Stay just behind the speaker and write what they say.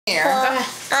Here.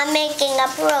 I'm making a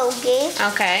pierogi.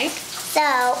 Okay. So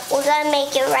we're gonna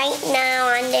make it right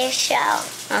now on this show.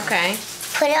 Okay.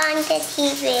 Put it on the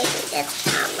TV, the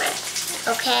camera.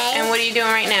 Okay. And what are you doing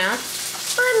right now?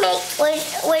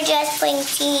 We're just putting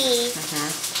cheese.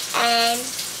 And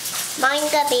mine's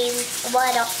gonna be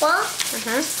waterfall.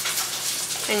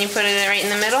 And you put it right in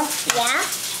the middle? Yeah.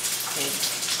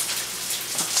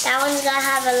 That one's gonna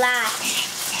have a lot.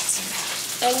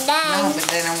 And then. No, but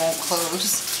then it won't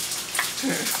close.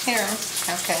 Here.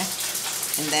 Okay.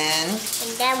 And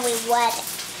then we wet it.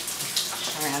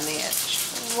 around the edge.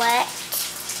 Wet.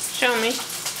 Show me.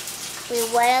 We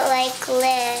wet it like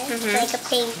this, like a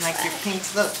paintbrush. Like your paint,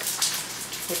 look,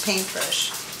 your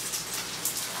paintbrush.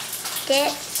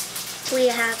 This, we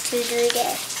have to do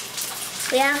this.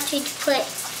 We have to put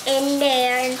in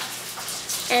there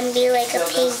and be like a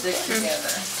paint. Stick together.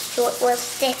 So it will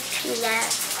stick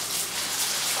together.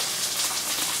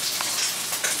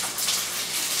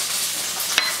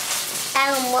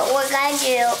 And what we're gonna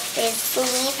do is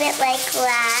leave it like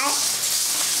that,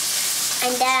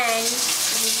 and then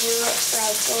we do it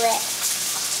like this.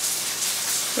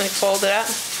 Like fold it up?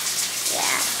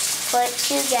 Yeah. Put it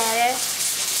together,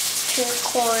 two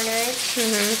corners.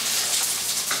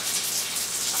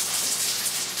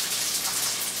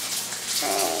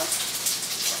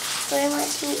 I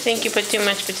think you put too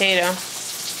much potato.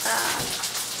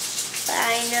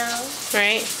 I know.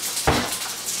 Right?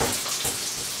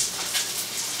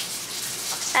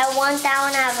 I want that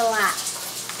one to have a lot.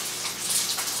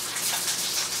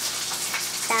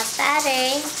 That's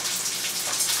better.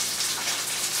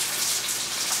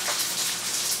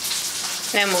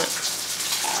 Then what?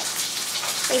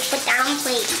 We put down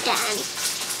plate then.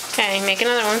 Okay, make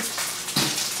another one.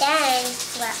 Then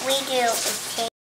what we do is